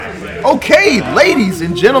Okay, ladies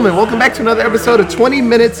and gentlemen, welcome back to another episode of 20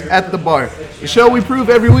 Minutes at the Bar. The show we prove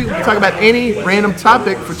every week we talk about any random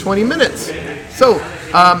topic for 20 minutes. So,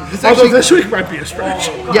 this week might be a stretch.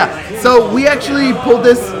 Yeah, so we actually pulled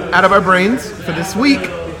this out of our brains for this week,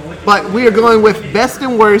 but we are going with best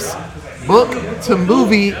and worst book to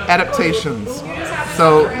movie adaptations.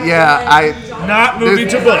 So, Not movie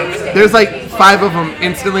to book. There's like 5 of them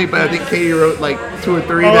instantly, but I think Katie wrote like 2 or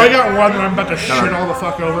 3. I got one that I'm about to shit all the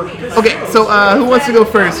fuck over. Okay, so who wants to go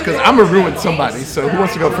first? Because I'm going to ruin somebody, so who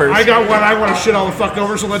wants to go first? I got one I want to shit all the fuck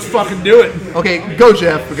over, so let's fucking do it. Okay, go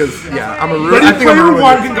Jeff, because I'm a ruin. Ready Player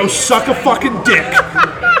One can go suck a fucking dick.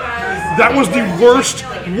 That was the worst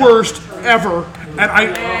ever. And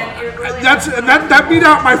that beat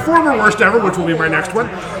out my former worst ever, which will be my next one.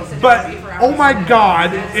 But oh my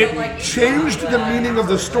god, it changed the meaning of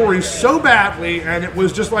the story so badly, and it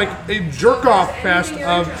was just like a jerk-off fest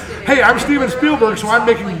of, hey, I'm Steven Spielberg, so I'm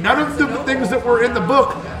making none of the things that were in the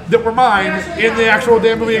book that were mine in the actual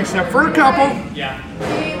damn movie, except for a couple.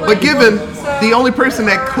 But given the only person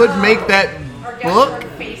that could make that book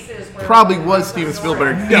probably was Steven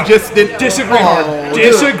Spielberg. No, he just didn't disagree hard.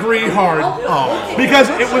 Disagree hard. Oh. Because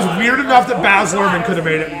it was weird enough that Baz Luhrmann could have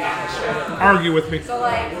made it. Argue with me.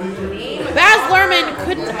 Baz Luhrmann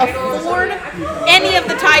couldn't afford any of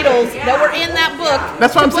the titles that were in that book.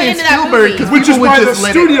 That's why I'm saying Spielberg, which is why the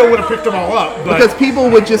studio would have picked them all up. Because people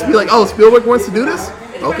would just be like, "Oh, Spielberg wants to do this?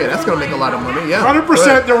 Okay, that's going to make a lot of money." Yeah,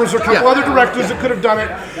 100%. There was a couple other directors that could have done it,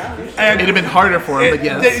 and it'd have been harder for him. But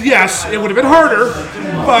yes, it would have been harder,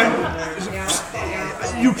 but.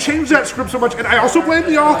 You changed that script so much, and I also blame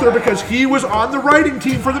the author because he was on the writing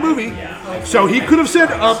team for the movie, so he could have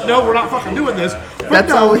said, "No, we're not fucking doing this." But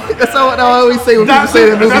that's all I always say when people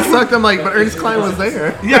say the movie sucked. I'm like, but Ernest Cline was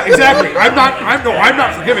there. Yeah, exactly. I'm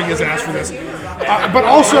not forgiving his ass for this. But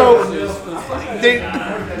also,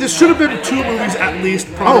 this should have been 2 movies at least.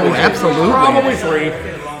 Probably, absolutely, probably 3.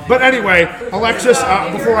 But anyway, Alexis,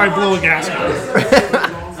 before I blow a gasket.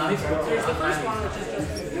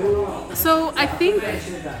 So I think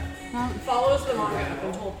follows the manga.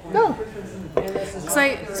 No.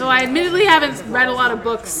 So I admittedly haven't read a lot of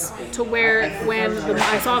books to where when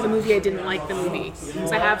I saw the movie I didn't like the movie.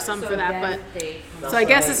 So I have some for that, but so I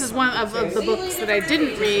guess this is one of the books that I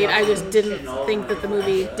didn't read. I just didn't think that the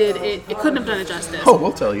movie did it. It couldn't have done it justice. Oh,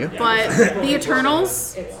 we'll tell you. But The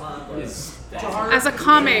Eternals, as a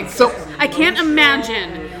comic, so I can't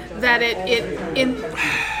imagine that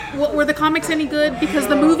were the comics any good? Because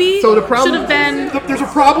the movie should have been... There's a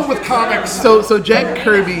problem with comics. So Jack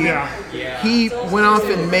Kirby, he went off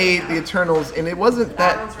and made the Eternals, and it wasn't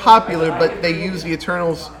that popular, but they used the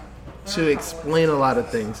Eternals to explain a lot of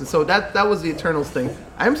things. And so that was the Eternals thing.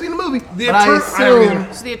 I haven't seen the movie, but I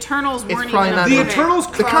assume... So the Eternals weren't probably not the Eternals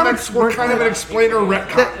comics were kind of an explainer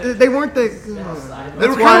retcon. They weren't the... They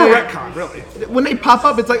were kind of a retcon, really. When they pop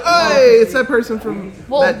up, it's like, hey, it's that person from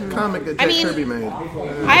that comic that Jack Kirby made.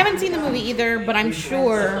 I haven't seen the movie either, but I'm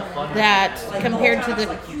sure that compared to the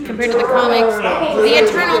comics, the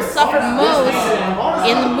Eternals suffer most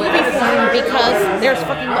in the movie form because there's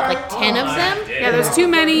fucking like 10 of them. Yeah, there's too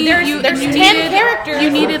many. There's 10 characters.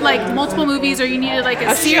 You needed like multiple movies, or you needed like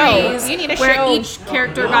a series where each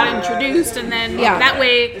character got introduced, and then that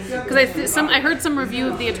way, because I heard some review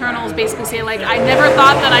of the Eternals basically say like I never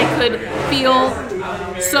thought that I could feel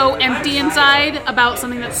so empty inside about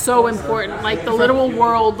something that's so important, like the literal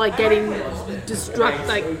world like getting destruct,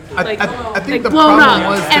 like I think the blown problem up,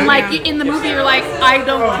 was and like in the movie you're like I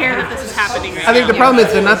don't care that this is happening. Right I think now. the problem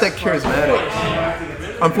is they're not that charismatic.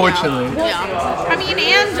 Unfortunately. Yeah. I mean,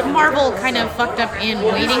 and Marvel kind of fucked up in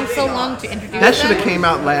waiting so long to introduce that should have came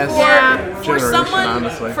out last generation,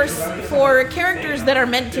 honestly. For characters that are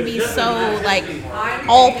meant to be so, like,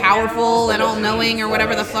 all-powerful and all-knowing or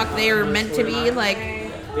whatever the fuck they are meant to be, like,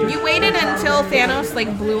 you waited until Thanos,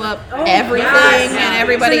 like, blew up everything and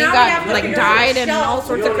everybody got, like, died and all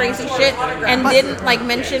sorts of crazy shit and didn't, like,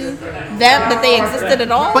 mention that they existed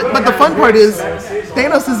at all. But the fun part is,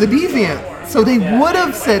 Thanos is a deviant. So they would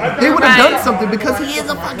have done something because he is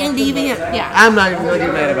a fucking deviant. Yeah. I'm not even going to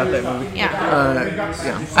get mad about that movie. Yeah.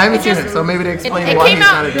 I haven't seen it, so maybe they explain why he's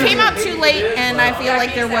not a deviant. It came out too late, and I feel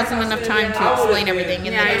like there wasn't enough time to explain everything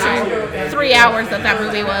in the 3 hours that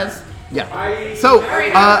movie was. Yeah. So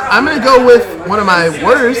I'm going to go with one of my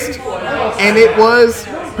worst, and it was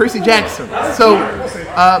Percy Jackson. So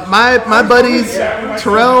my buddies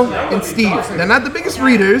Terrell and Steve, they're not the biggest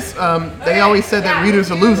readers. They always said that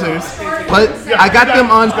readers are losers, but I got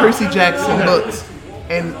them on Percy Jackson books.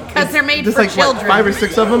 And because they're made just for like children. What, 5 or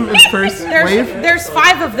 6 of them in the first wave? There's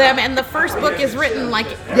 5 of them, and the first book is written like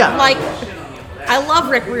I love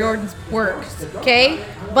Rick Riordan's works, okay?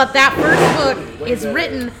 But that first book is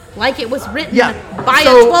written like it was written by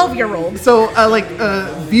a 12-year-old. So,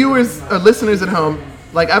 viewers, listeners at home,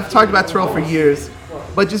 like I've talked about Terrell for years,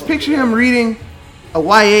 but just picture him reading a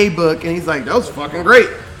YA book, and he's like, that was fucking great.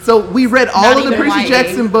 So we read all of the Percy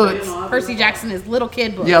Jackson books. Percy Jackson is little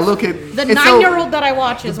kid books. Yeah, little kid. The 9-year-old that I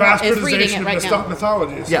watch is reading it right now.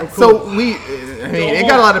 Mythology. Yeah, so it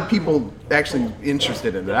got a lot of people actually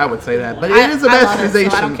interested in it. I would say that, but it is a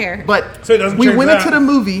bastardization. So I don't care. But we went into the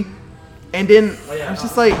movie, and then I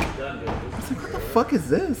was like, what the fuck is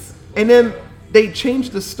this? And then they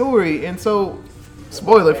changed the story, and so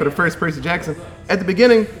spoiler for the first Percy Jackson. At the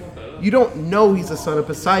beginning, you don't know he's the son of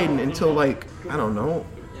Poseidon until like, I don't know,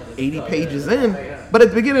 80 pages in. But at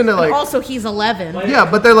the beginning they're like... Also, he's 11. Yeah,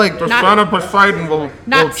 but they're like, the son of Poseidon will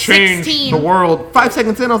change 16. the world. 5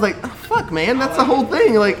 seconds in, I was like, oh, fuck, man, that's the whole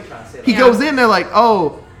thing. Like, he goes in, they're like,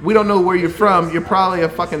 oh, we don't know where you're from. You're probably a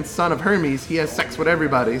fucking son of Hermes. He has sex with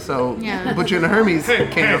everybody, so we'll put you in a Hermes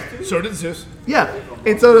camp. So did Zeus. Yeah,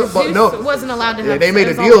 and so Zeus wasn't allowed to have they made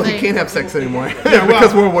a deal. He can't have sex anymore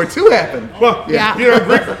because World War II happened. Well, you know,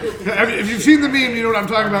 if you've seen the meme, you know what I'm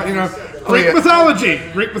talking about. You know, Greek mythology.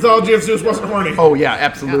 Greek mythology if Zeus wasn't horny. Oh yeah,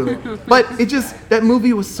 absolutely. But it just that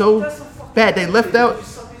movie was so bad. They left out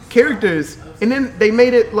characters, and then they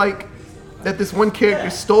made it like that. This one character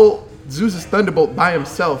stole Zeus's thunderbolt by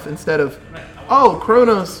himself instead of, oh,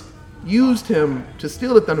 Kronos used him to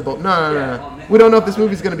steal the thunderbolt. No. We don't know if this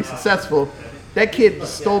movie's going to be successful. That kid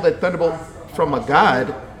stole that thunderbolt from a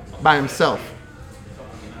god by himself.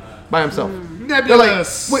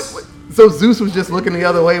 Nebulous. Like, wait. So Zeus was just looking the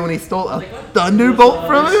other way when he stole a thunderbolt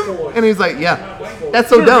from him? And he's like, yeah, that's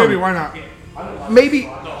so dumb. Maybe, why not? Maybe.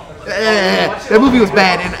 That movie was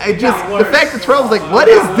bad. And the fact that Terrell was like, what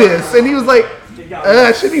is this? And he was like,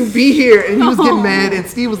 I shouldn't even be here. And he was getting mad, and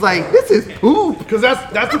Steve was like, this is poop. Because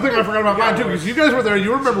that's the thing I forgot about mine, too. Because you guys were there.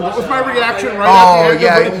 You remember what was my reaction at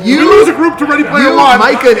the end? You as a group to Ready Player One.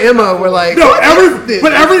 Micah and Emma were like,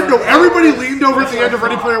 everybody leaned over at the end of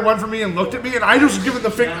Ready Player One for me and looked at me, and I was giving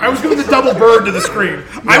the double bird to the screen.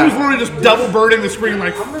 I was literally just double birding the screen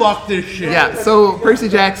like, fuck this shit. Yeah, so Percy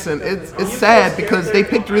Jackson, it's sad because they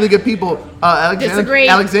picked really good people.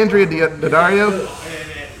 Alexandria Daddario.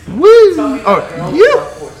 Woo! Oh,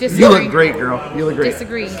 you look great, girl. You look great.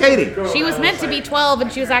 Disagree. Katie. She was meant to be 12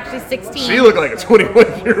 and she was actually 16. She looked like a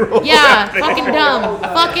 21-year-old. Yeah,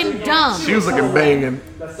 fucking dumb. She was looking banging.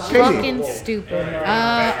 Fucking stupid.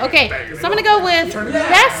 Okay, so I'm gonna go with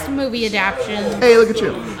best movie adaptation. Hey, look at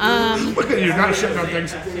you. Look at you, not shitting on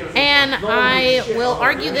things. And I will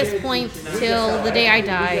argue this point till the day I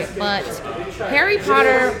die, but Harry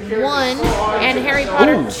Potter 1 and Harry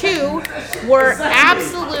Potter 2 were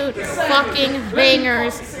absolute fucking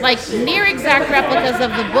bangers, like near exact replicas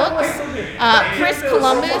of the books. Chris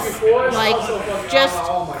Columbus, like, just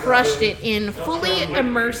crushed it in fully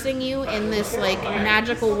immersing you in this, like,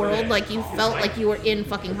 magical world. Like, you felt like you were in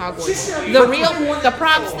fucking Hogwarts. The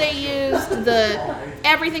props they used,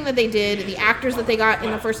 everything that they did, the actors that they got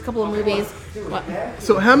in the first couple of movies. What?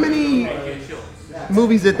 So how many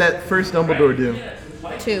movies did that first Dumbledore do?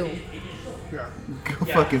 2. Go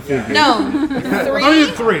fucking figure. No, 3. He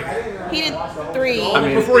did 3. He did 3. I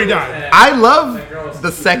mean, before he died. I love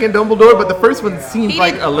the second Dumbledore, but the first one seemed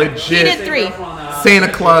like a legit. He did 3.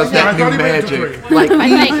 Santa Claus that knew magic. Like,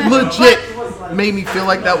 he legit made me feel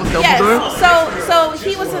like that was Dumbledore. Yes, so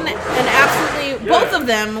he was an absolutely, both of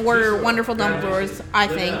them were wonderful Dumbledores, I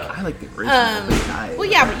think. I like the original. Well,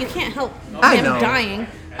 yeah, but you can't help him dying.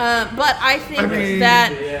 But I think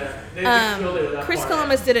that Chris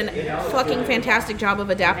Columbus did a fucking fantastic job of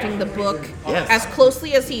adapting the book as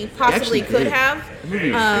closely as he possibly could have. The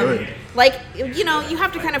movie was good. Like, you know, you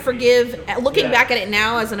have to kind of forgive, looking back at it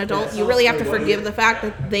now as an adult, you really have to forgive the fact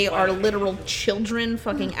that they are literal children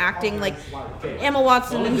fucking acting. Like, Emma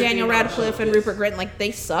Watson and Daniel Radcliffe and Rupert Grint, like,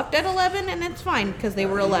 they sucked at 11, and it's fine, because they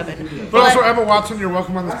were 11. But also, Emma Watson, you're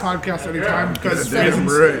welcome on this podcast anytime, because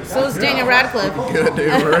so is Daniel Radcliffe. Good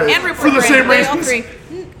damn right. And Rupert For the Grint, same they all reasons. three.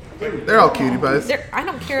 They're all cutie pies. I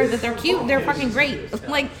don't care that they're cute. They're fucking great.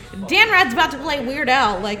 Like, Dan Rad's about to play Weird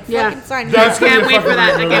Al. Like, fucking sign me up. Can't wait for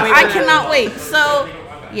that. I cannot wait. So,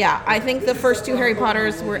 yeah, I think the first 2 Harry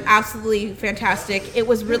Potters were absolutely fantastic. It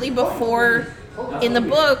was really before, in the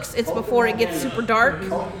books, it's before it gets super dark.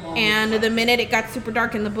 And the minute it got super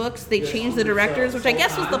dark in the books, they changed the directors, which I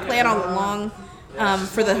guess was the plan all along.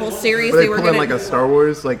 For the whole series, they were going like a Star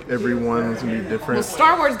Wars, like every one was going to be different. Well,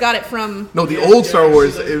 Star Wars got it from... No, the old Star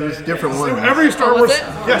Wars, it was different ones. Every Star Wars...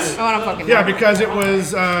 Yes. Oh, I don't fucking know. Yeah, because it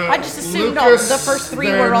was I just assumed Lucas, the first 3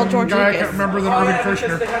 were all George Lucas. I can't remember the Irving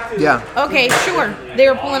Kirshner. Yeah. Okay, sure. They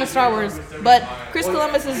were pulling a Star Wars. But Chris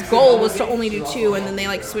Columbus's goal was to only do 2, and then they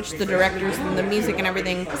like switched the directors and the music and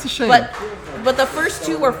everything. That's a shame. But the first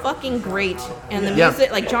 2 were fucking great, and the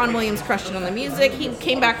music, like John Williams crushed it on the music. He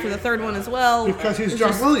came back for the 3rd one as well. Because he's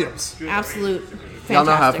John Williams. Absolute fantastic. Y'all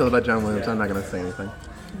know how I feel about John Williams. I'm not gonna say anything.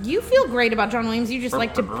 You feel great about John Williams. You just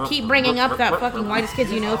like to keep bringing up that fucking Whitest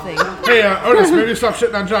Kids You Know thing. Hey, Otis, maybe stop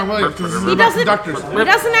shitting on John Williams because this is about conductors. He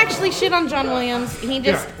doesn't actually shit on John Williams. He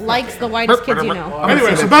just likes the Whitest Kids You Know.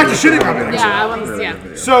 Anyway, so back to shitting on him.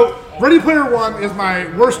 Yeah. So, Ready Player One is my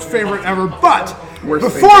worst favorite ever, but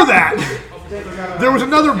before that, there was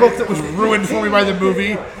another book that was ruined for me by the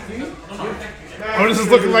movie. Otis is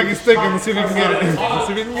looking like he's thinking. Let's see if he can get it. Let's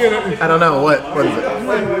see if he can get it. I don't know. What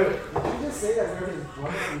is it?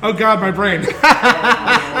 Oh God, my brain.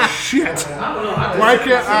 Shit. Why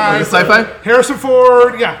can't I? Is it sci-fi? Harrison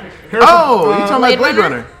Ford. Yeah. Harrison, Oh, you talking about Blade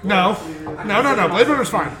Runner? No. Blade Runner's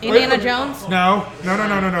fine. Indiana Jones? No.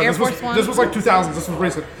 Air Force One? This was like 2000s. This was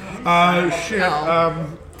recent. Shit.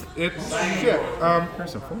 It's shit.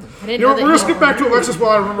 Harrison Ford. We're gonna skip back to Alexis while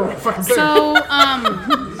I remember what fucking thing. So,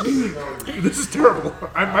 this is terrible.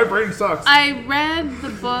 My brain sucks. I read the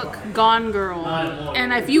book Gone Girl,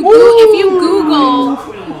 and if you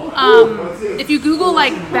Google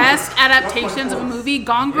like best adaptations of a movie,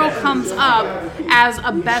 Gone Girl comes up as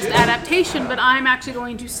a best adaptation, but I'm actually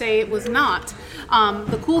going to say it was not.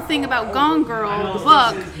 The cool thing about Gone Girl, the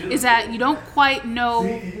book, is that you don't quite know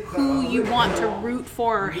who you want to root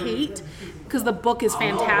for or hate, because the book is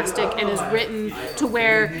fantastic and is written to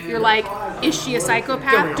where you're like, is she a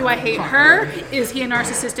psychopath? Do I hate her? Is he a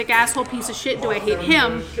narcissistic asshole piece of shit? Do I hate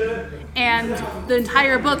him? And the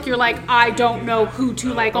entire book, you're like, I don't know who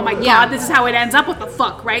to like. Oh my God, this is how it ends up. What the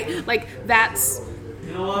fuck, right? Like that's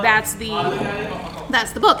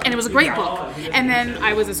the book, and it was a great book. And then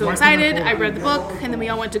I was so excited, I read the book, and then we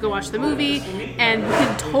all went to go watch the movie, and you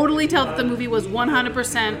can totally tell that the movie was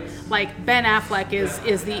 100% like Ben Affleck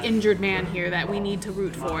is the injured man here that we need to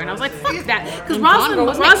root for. And I was like, fuck that, because Rosamund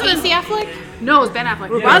Casey Affleck? No, it was Ben Affleck.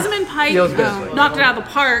 Rosamund Pike knocked it out of the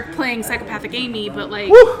park playing psychopathic Amy, but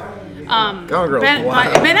like Ben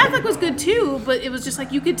Affleck was good too, but it was just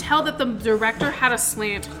like you could tell that the director had a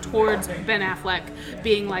slant towards Ben Affleck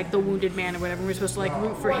being like the wounded man or whatever. We were supposed to like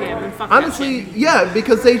root for him and fuck. Honestly, yeah,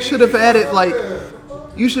 because they should have added like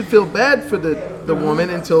you should feel bad for the woman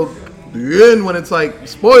until the end when it's like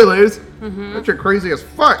spoilers. That you're crazy as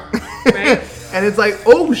fuck, right? And it's like,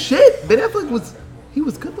 oh shit, Ben Affleck was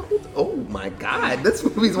good the whole time. Oh my God, this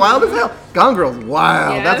movie's wild as hell. Gone Girl's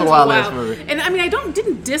wild. Yeah, that's a wild ass movie. And I mean, I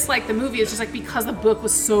didn't dislike the movie. It's just like because the book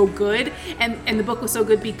was so good, and the book was so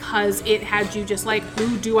good because it had you just like,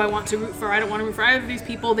 who do I want to root for? I don't want to root for either of these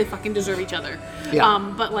people. They fucking deserve each other.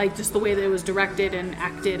 Yeah. But like just the way that it was directed and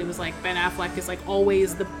acted, it was like Ben Affleck is like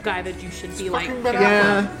always the guy that you should be like.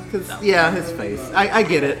 Yeah, because his face. I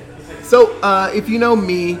get it. So, if you know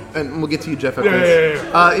me, and we'll get to you, Jeff, after this.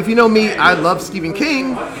 If you know me, I love Stephen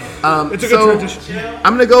King. It's a good tradition.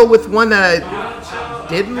 I'm going to go with one that I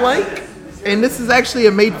didn't like. And this is actually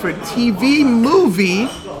a made-for-TV movie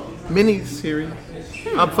mini-series.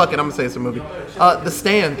 Fuck it, I'm going to say it's a movie. The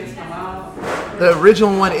Stand. The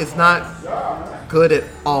original one is not good at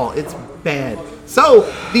all. It's bad.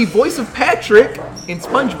 So, the voice of Patrick in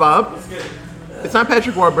SpongeBob, it's not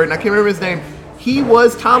Patrick Warburton, I can't remember his name. He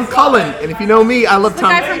was Tom Cullen, and if you know me, I love Tom.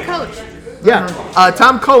 The guy from Coach. Yeah,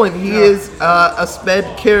 Tom Cullen. He is a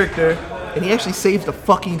sped character, and he actually saves the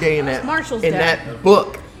fucking day in that that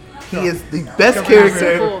book. He is the best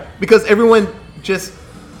character because everyone just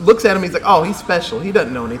looks at him. He's like, oh, he's special. He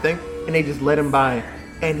doesn't know anything, and they just let him by,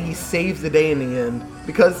 and he saves the day in the end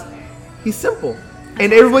because he's simple,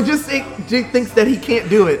 and everyone just thinks that he can't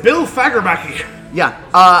do it. Bill Fagerbakke. Yeah,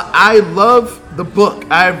 I love the book.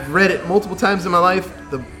 I've read it multiple times in my life.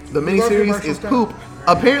 The miniseries is poop.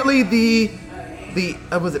 Apparently, the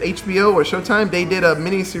was it HBO or Showtime? They did a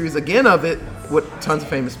miniseries again of it with tons of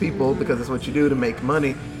famous people because it's what you do to make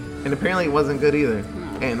money. And apparently, it wasn't good either.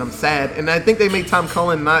 And I'm sad. And I think they made Tom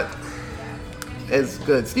Cullen not as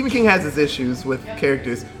good. Stephen King has his issues with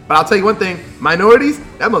characters, but I'll tell you one thing: minorities.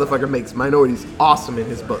 That motherfucker makes minorities awesome in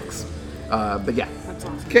his books. But yeah.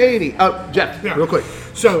 Katie. Jeff, real quick.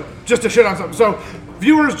 So, just to shit on something. So,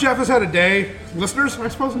 viewers, Jeff has had a day. Listeners, I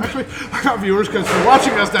suppose, actually. Not viewers, because if you're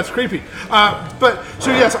watching us, that's creepy. But, so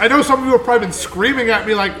yes, I know some of you have probably been screaming at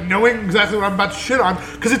me, like, knowing exactly what I'm about to shit on,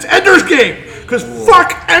 because it's Ender's Game! Because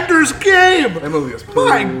fuck Ender's Game! That movie was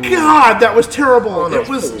My God, that was terrible. It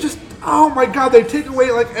was just... Oh my God, they take away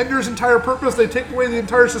like Ender's entire purpose. They take away the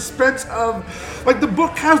entire suspense of... Like, the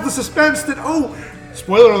book has the suspense that,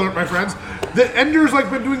 spoiler alert, my friends. that Ender's like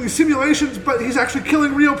been doing these simulations, but he's actually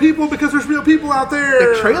killing real people because there's real people out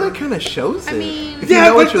there. The trailer kind of shows it. I mean, if you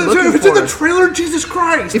know what you're looking if it's for. in the trailer, Jesus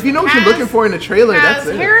Christ. If you know what you're looking for in the trailer, that's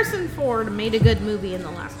it. Harrison Ford made a good movie in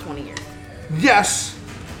the last 20 years? Yes.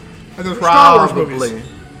 And those Star Wars Probably. movies.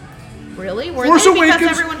 Really? Were Force they? Awakens-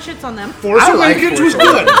 Because everyone shits on them. Force Awakens was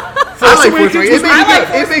good. I like Force Awakens.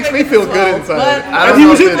 It makes me feel as good well, inside. but- I don't He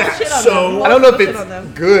know was if in it's- that, Shit on so them. I don't know if Shit on them.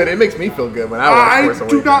 it's good. It makes me feel good when I watch Force I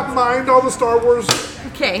Awakens. do not mind all the Star Wars.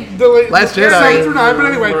 Okay. Last Jedi. 7 through 9, but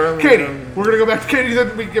anyway, Katie. We're gonna go back to Katie,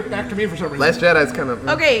 then we get back to me for some reason. Last Jedi's kind of.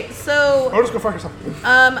 Okay, so Oh, just go fuck yourself.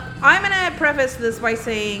 I'm gonna preface this by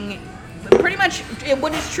saying, pretty much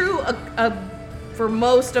what is true for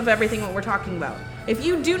most of everything what we're talking about. If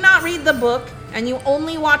you do not read the book and you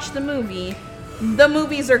only watch the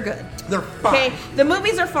movies are good. They're fine. Okay, the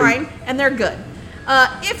movies are fine and they're good.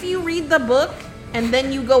 If you read the book and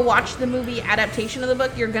then you go watch the movie adaptation of the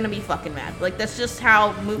book, you're gonna be fucking mad. Like that's just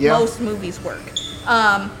how most movies work.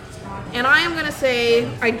 And I am gonna say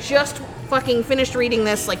I just fucking finished reading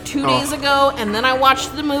this like 2 days ago, and then I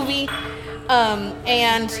watched the movie.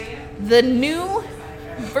 And the new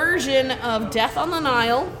version of Death on the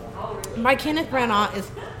Nile by Kenneth Branagh is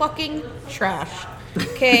fucking trash.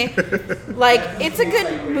 Okay? Like, it's a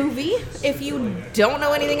good movie if you don't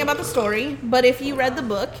know anything about the story, but if you read the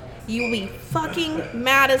book, you'll be fucking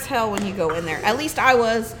mad as hell when you go in there. At least I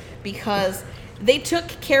was, because they took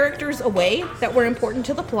characters away that were important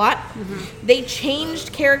to the plot. Mm-hmm. They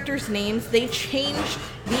changed characters' names. They changed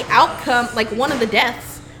the outcome, like one of the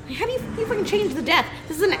deaths. How do you fucking change the death?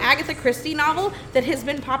 This is an Agatha Christie novel that has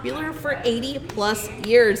been popular for 80 plus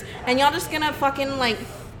years. And y'all just gonna fucking like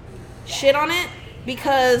shit on it?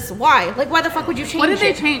 Because why? Like, why the fuck would you change it? What did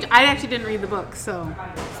they change? I actually didn't read the book, so.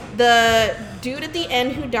 The dude at the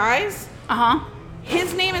end who dies, Uh-huh.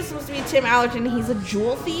 his name is supposed to be Tim Allerton. He's a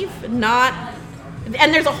jewel thief, not...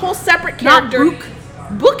 And there's a whole separate character. Not Book.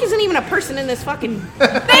 Book isn't even a person in this fucking...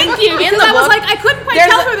 Thank you. In Because the I was book, like, I couldn't quite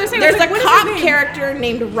there's tell a- who they're saying. There's I was like, a what is cop his name? character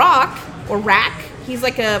named Rock, or Rack. He's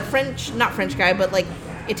like a not French guy, but like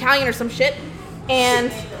Italian or some shit.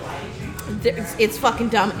 And it's fucking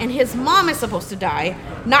dumb. And his mom is supposed to die,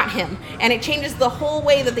 not him. And it changes the whole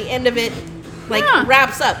way that the end of it like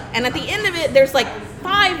wraps up. And at the end of it, there's like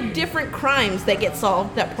 5 different crimes that get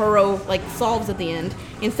solved that Poirot like solves at the end,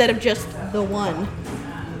 instead of just the one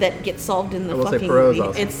that gets solved in the fucking Poirot's movie.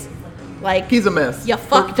 awesome. It's like He's a mess. you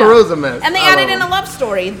fucked up. Poirot's a mess. And they I added love in him. a love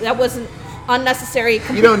story that wasn't unnecessary.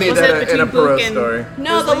 You don't need Was it that in a between Book Poirot and- story.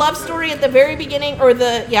 No, the love story at the very beginning, or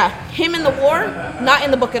him in the war, not in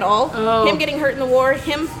the book at all. Oh. Him getting hurt in the war,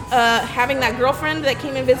 him having that girlfriend that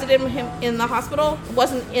came and visited him in the hospital,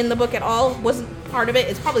 wasn't in the book at all, wasn't part of it.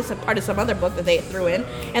 It's probably part of some other book that they threw in.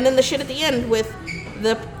 And then the shit at the end with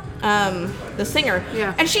the singer.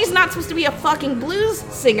 Yeah. And she's not supposed to be a fucking blues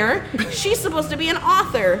singer. She's supposed to be an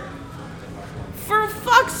author. For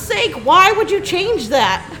fuck's sake, why would you change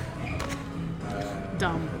that?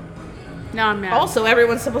 Dumb. Now I'm mad. Also,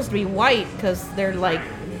 everyone's supposed to be white because they're like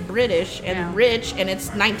British and rich, and it's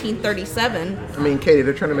 1937. I mean, Katie,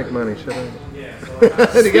 they're trying to make money. Shut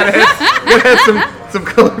up. You gotta have some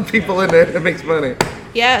colored people in there that makes money.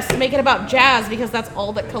 Yes, make it about jazz because that's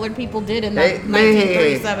all that colored people did in Hey,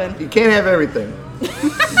 1937. you can't have everything. You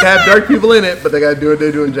can have dark people in it, but they gotta do what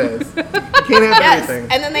they're doing jazz. You can't have Yes,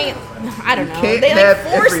 everything. and then I don't know, can't they like have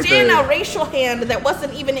forced everything. in a racial hand that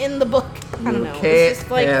wasn't even in the book. I don't know. Can't It's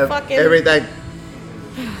just like have fucking everything.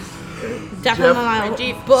 Death on the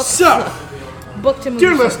Nile book. So, Book to movie.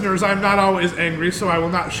 dear listeners, I'm not always angry, so I will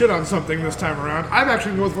not shit on something this time around. I'm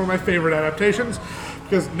actually going with one of my favorite adaptations,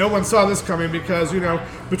 because no one saw this coming, because,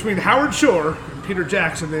 between Howard Shore and Peter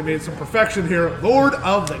Jackson, they made some perfection here. Lord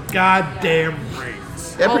of the Goddamn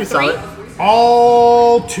Rings. Yeah, pretty All three? solid.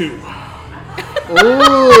 All 2.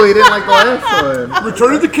 Ooh, he didn't like the last one.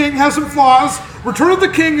 Return of the King has some flaws. Return of the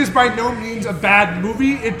King is by no means a bad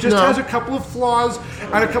movie. It just No. has a couple of flaws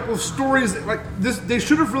and a couple of stories. Like this, they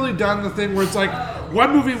should have really done the thing where it's like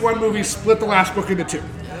one movie, split the last book into 2.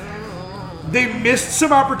 They missed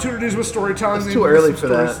some opportunities with storytelling. It's too early for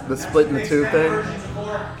that. The split in the 2 thing.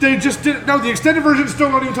 They just didn't. No, the extended version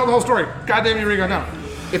still don't even tell the whole story. Goddamn you, Ringo, no.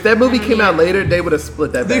 If that movie came out later, they would have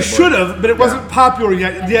split that. They bad boy. should have, but it wasn't popular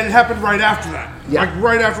yet. Yet it happened right after that. Yeah. Like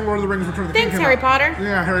right after Lord of the Rings: Return of the King. Thanks, came Harry out. Potter.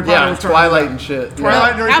 Yeah, Harry Potter. Yeah, was Twilight and shit.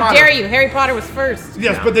 Twilight and Harry How Potter. dare you? Harry Potter was first.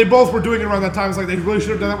 Yes, but they both were doing it around that time. It's like they really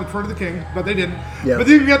should have done that with Return of the King, but they didn't. Yeah. But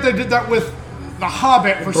even yet they did that with The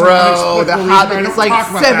Hobbit for some Bro, inexplicable The reason. I Hobbit don't is like talk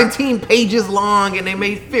about that. 17 pages long, and they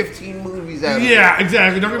made 15 movies squeeze out. Yeah,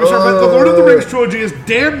 exactly. Don't get me started. But the Lord of the Rings trilogy is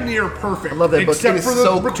damn near perfect. I love that book. Except It is for the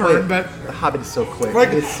so return, quick. but The Hobbit is so quick. like,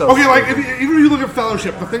 it's so okay, like quick. even if you look at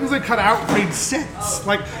Fellowship, the things they cut out made sense.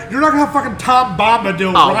 Like, you're not gonna have fucking Tom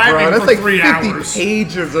Bombadil Oh, rhyming bro, that's for like 3 50 hours.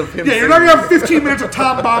 pages of him. Yeah, you're not gonna have 15 minutes of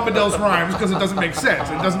Tom Bombadil's rhymes because it doesn't make sense.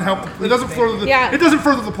 It doesn't help. It doesn't further the. Yeah. It doesn't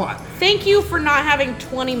further the plot. Thank you for not having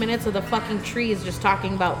 20 minutes of the fucking trees just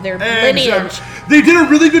talking about their lineage. Exactly. They did a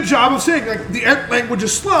really good job of saying like the Ent language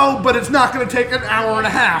is slow, but it's not going to take an hour and a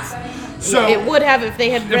half. So It would have if they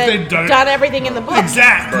had they'd done done it. everything in the book.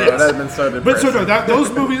 exactly. Bro, yes. that would have been so But so depressing. no,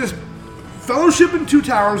 those movies, Fellowship and Two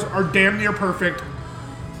Towers are damn near perfect.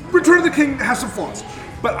 Return of the King has some flaws,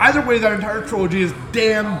 but either way, that entire trilogy is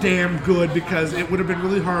damn good because it would have been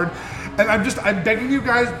really hard. And I'm begging you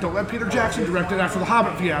guys, don't let Peter Jackson direct it after the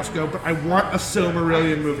Hobbit fiasco. But I want a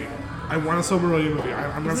Silmarillion movie. I'm going to say Isn't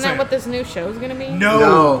it. that what this new show is going to be?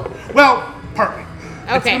 No. Well, partly.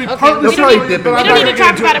 It's Okay, gonna be okay. partly They'll probably Silmarillion, dip but in. I'm We not don't gonna need to get talk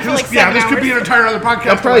into about it it for, because- like, Yeah, 7 this could be an hours. entire other podcast.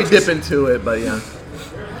 I'll probably Alexis. dip into it, but yeah.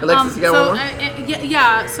 Alexis, you got one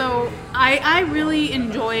more? So I really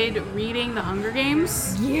enjoyed reading The Hunger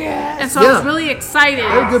Games. Yes. And so I was Yeah. really excited.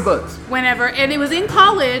 Very good books. Whenever, and it was in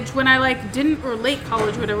college when I like didn't, or late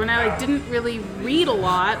college, whatever, when I like didn't really read a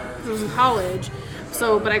lot. It was in college.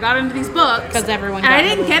 So, but I got into these books. 'Cause everyone And I got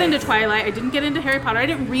didn't into get them. into Twilight. I didn't get into Harry Potter. I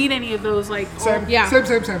didn't read any of those like. Same, Yeah. same.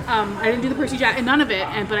 I didn't do the Percy Jackson, none of it,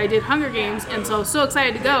 but I did Hunger Games, and so I was so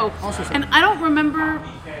excited to go. Also same. And I don't remember.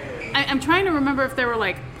 I'm trying to remember if there were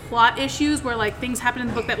like plot issues where like things happened in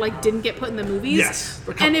the book that like didn't get put in the movies. Yes.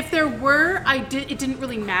 And if there were, it didn't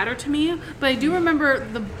really matter to me. But I do remember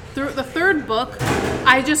the third book,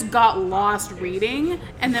 I just got lost reading,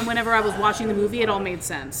 and then whenever I was watching the movie, it all made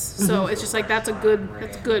sense. So it's just like that's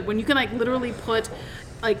good when you can like literally put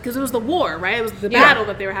like because it was the war, right? It was the battle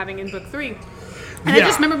that they were having in book 3. And Yeah. I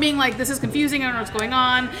just remember being like, this is confusing, I don't know what's going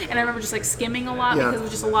on. And I remember just like skimming a lot Yeah. because it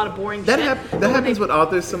was just a lot of boring That, shit. that happens with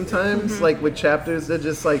authors sometimes, like with chapters. They're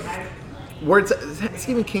just like words.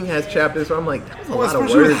 Stephen King has chapters where I'm like, that was a lot of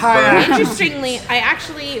especially with words. high bro. action. Interestingly, I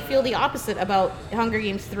actually feel the opposite about Hunger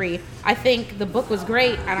Games 3. I think the book was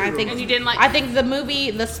great, and I think And you didn't like- I think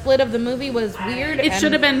the split of the movie was weird. It and-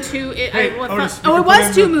 should have been two. Hey, Otis, you Oh, can it put was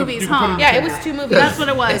in two the- movies, you can put huh? in- Yeah, it was 2 movies. That's what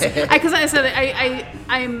it was. Because I said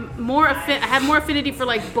I'm more I had more affinity for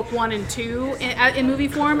like book 1 and 2 in movie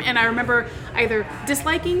form, and I remember either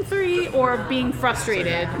disliking 3 or being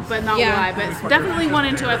frustrated, but not Yeah. why. But definitely 1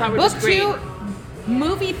 and 2 I thought were Book just great. 2,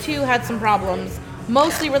 movie 2 had some problems,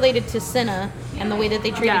 mostly related to Cinna and the way that they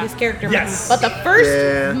treated Yeah. his character. Yes. But the first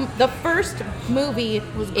Yeah. the first movie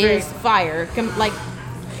great. is fire. Like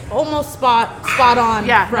almost spot on.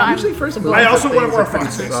 Yeah, from no, I'm- Usually first the books book. I also of want things more are pretty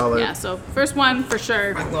Foxes. solid. Yeah, so first one for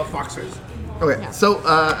sure. I love Foxes. Okay, so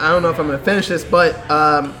I don't know if I'm gonna finish this, but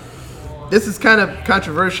this is kind of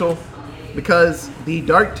controversial because the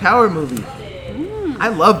Dark Tower movie, I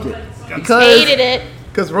loved it Hated it.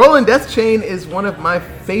 because Roland Death Chain is one of my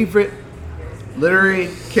favorite literary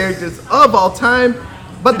characters of all time.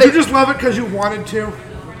 But Did you just love it because you wanted to?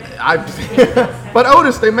 but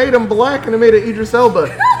Otis, they made him black and they made it Idris Elba.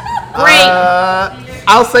 Great.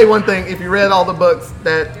 I'll say one thing: if you read all the books,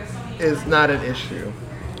 that is not an issue.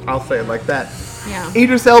 I'll say it like that. Yeah.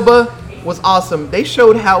 Idris Elba was awesome. They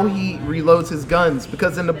showed how he reloads his guns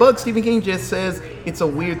because in the book, Stephen King just says it's a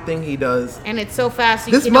weird thing he does. And it's so fast.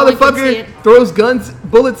 This no one can see motherfucker it. throws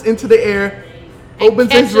bullets into the air, And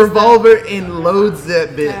opens his catches them. revolver and loads that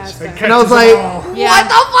bitch. that's And I was catches like, them all. Yeah. what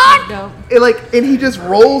the fuck? No. And he just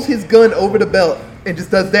rolls his gun over the belt and just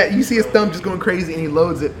does that. You see his thumb just going crazy and he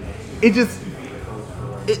loads it.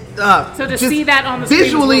 So to see that on the screen was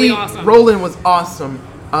visually, really awesome. Roland was awesome.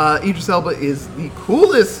 Idris Elba is the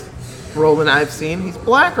coolest Roland I've seen. He's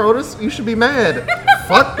black, Otis. You should be mad.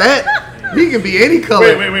 Fuck that. He can be any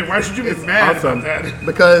color. Wait. Why should you be mad Awesome. about that?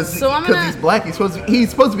 Because So I'm gonna- he's black. He's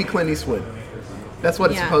supposed to be Clint Eastwood. That's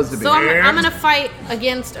what it's Yeah. supposed to be. So I'm gonna fight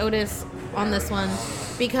against Otis on this one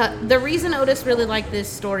because the reason Otis really liked this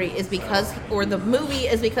story is because, or the movie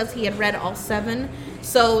is because he had read all 7.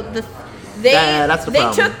 So That's the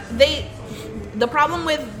problem. The problem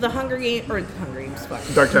with the Hunger Games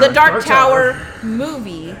Dark Tower. the Dark Dark Tower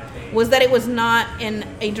movie was that it was not in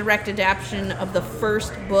a direct adaptation of the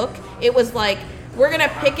first book. It was like, we're gonna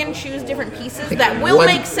pick and choose different pieces that will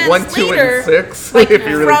make sense 1, 2, later, and 6, like if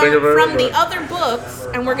you really think about it. from the other books,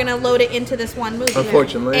 and we're gonna load it into this one movie.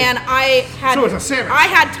 Unfortunately. And I had So it's a sandwich. I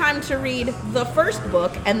had time to read the first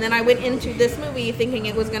book, and then I went into this movie thinking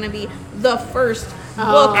it was gonna be the first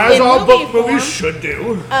book As in all movie book form. movies should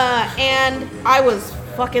do. And I was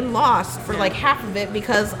fucking lost for like half of it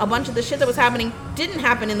because a bunch of the shit that was happening didn't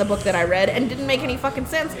happen in the book that I read and didn't make any fucking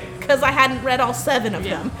sense because I hadn't read all 7 of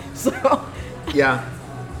them. So Yeah.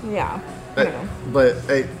 Yeah. But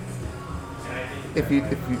hey, if you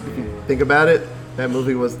think about it, that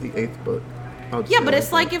movie was the 8th book. Yeah, but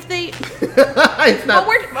it's like if they. It's not. But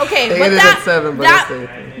we're okay. They But ended at 7, but it's the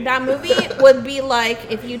 8th. that movie would be like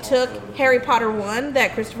if you took Harry Potter 1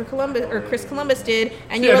 that Chris Columbus did,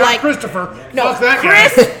 and you were not like Christopher. No, Fuck that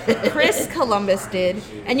guy. Chris Columbus did,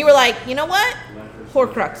 and you were like, you know what?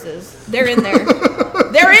 Horcruxes. They're in there.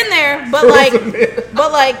 They're in there, but like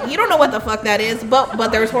you don't know what the fuck that is. But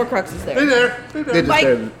there's Horcruxes there. They're there.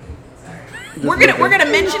 Like, we're gonna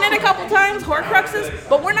mention it a couple times, Horcruxes,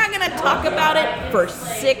 but we're not gonna talk about it for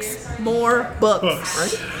 6 more books.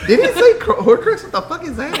 Right? Didn't it say Horcrux? What the fuck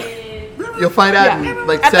is that? You'll find out in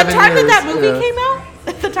like 7 years. At the time that movie came out,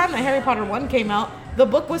 at the time that Harry Potter 1 came out, the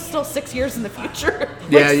book was still 6 years in the future.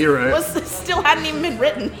 Yeah, you're right. Still hadn't even been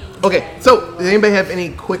written. Okay, so does anybody have any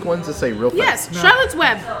quick ones to say real fast? Yes, Charlotte's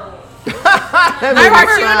Web. The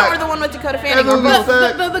cartoon or the one with Dakota Fanning? Or both?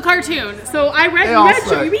 The cartoon. So I read you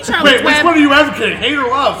read Charlotte's Wait, Web. which one are you advocating? Hate or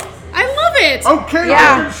love? I love it. Okay,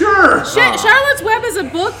 Yeah. sure. Charlotte's Web is a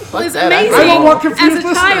book. Is that. amazing. I don't want As confused a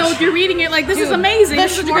listeners. child, you're reading it like this is Dude, amazing. the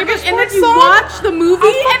This is a great book. And Smorgasbord then you song, watch the movie,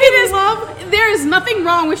 and it is love. there is nothing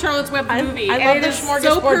wrong with Charlotte's Web the movie. I and love it the is Smorgasbord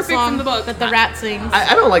so perfect song from the book. that the rat sings.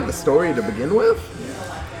 I don't like the story to begin with.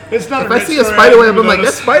 It's not If a I rich see a story, spider I web, I'm like, that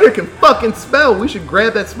notice. spider can fucking spell. We should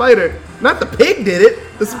grab that spider. Not the pig did it.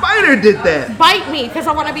 The spider did that. Bite me, because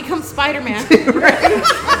I want to become Spider-Man.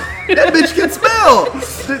 That bitch can spell.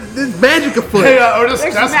 This magic a foot. Hey, Otis,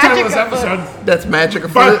 There's that's the title of this magic afoot. episode. That's magic a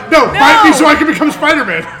foot. Bite me so I can become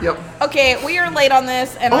Spider-Man. Yep. Okay, we are late on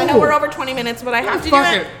this, and I know we're over 20 minutes, but I have to do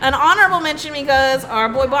Fuck it. an honorable mention because our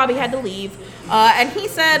boy Bobby had to leave. And he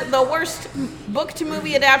said the worst book to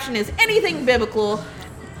movie adaptation is anything biblical.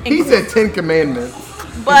 He said 10 Commandments.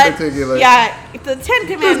 But, in particular. yeah, the 10 There's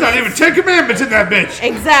Commandments. not even 10 commandments in that bitch.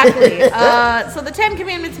 Exactly. So the 10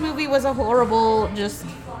 Commandments movie was a horrible, just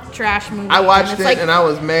trash movie. I watched it's it like and I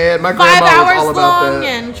was mad. My 5 grandma was hours all about long, that.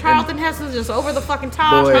 and Charlton Heston was just over the fucking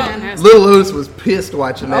top. Boy, And Little Otis was pissed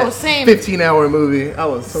watching that Oh, same. 15-hour movie. I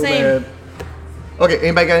was so Same. mad. Okay,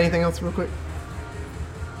 anybody got anything else real quick?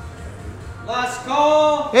 Last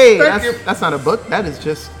call. Hey, Thank you. that's not a book. That is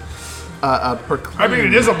just a proclaim. I mean,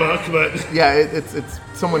 it is a book, but Yeah, it's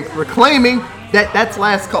someone proclaiming that that's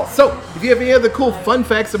last call. So, if you have any other cool fun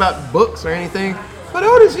facts about books or anything, but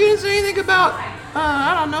Otis, you didn't say anything about,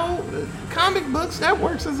 I don't know, comic books. That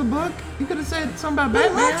works as a book. You could have said something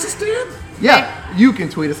about Batman. Yeah, you can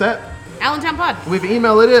tweet us at. Allentown Pod. With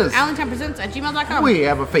email it is. AllentownPresents@gmail.com. We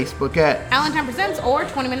have a Facebook at. Allentown Presents or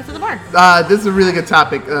 20 Minutes at the Bar. This is a really good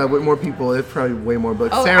topic with more people. It's probably way more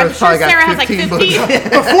books. Oh, Sarah's I'm sure probably got Sarah has like 15 15. books.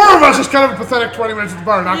 the 4 of us is kind of a pathetic 20 minutes at the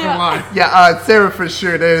bar, not Yeah. gonna lie. Yeah, Sarah for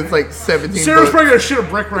sure. There's like 17 Sarah's books. probably gonna shit a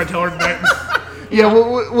brick when I tell her tonight. Yeah,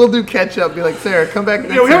 we'll do catch up. Be like, Sarah, come back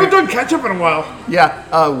next Yeah, we haven't week. done catch up in a while.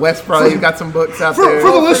 Yeah, Wes probably got some books out For there.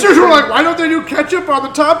 the listeners who are like, why don't they do catch up on the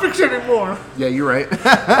topics anymore? Yeah, you're right.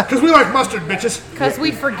 Because we like mustard, bitches. Because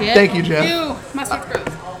we forget. Thank you, Jeff. Ew, mustard's gross.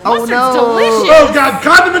 Oh Mustard's no. delicious. Oh god,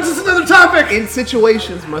 condiments is another topic. In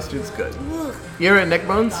situations, mustard's good. You ever at neck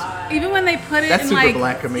bones? Even when they put it That's in super like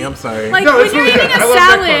black of me. I'm sorry. Like No, when it's you're really eating good. I a love neck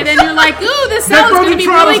salad bones. and you're like, ooh, this salad's bones gonna and be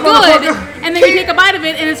trials, really good, motherfucker. and then you take a bite of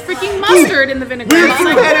it and it's freaking mustard in the vinegar. You It's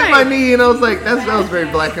like, patted my why? knee and I was like, that was very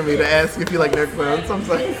black of me to ask if you like neck bones. I'm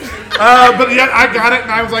sorry. But yet I got it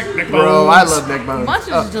and I was like, neck bones. Bro, I love neck bones.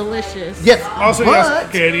 Mustard's delicious. Yes. Also, but, yes,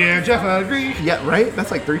 Katie and Jeff agree. Yeah, right? That's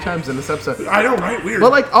like 3 times in this episode. I know, right? Weird. But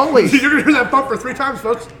like always, You're gonna hear that bumper 3 times,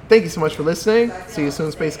 folks. thank you so much for listening. See you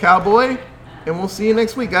soon, Space Cowboy. And we'll see you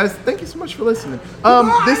next week, guys. Thank you so much for listening.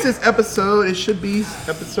 This is it should be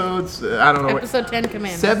episodes, I don't know. Episode 10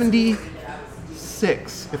 Commandments.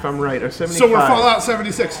 76, if I'm right, or 75. So we're Fallout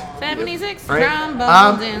 76. 76 Right?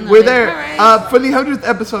 trombones in the We're big there. parade. For the 100th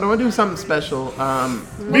episode, I want to do something special. Be get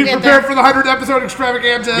prepared there. for the 100th episode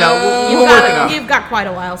extravaganza. Yeah, we'll work it out. You've got quite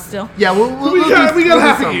a while still. Yeah, we'll We got do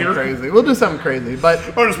half a something year. crazy. We'll do something crazy. But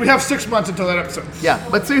Otis, we have 6 months until that episode. yeah,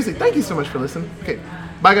 but seriously, thank you so much for listening. Okay,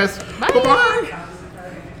 bye, guys. Bye. Bye-bye.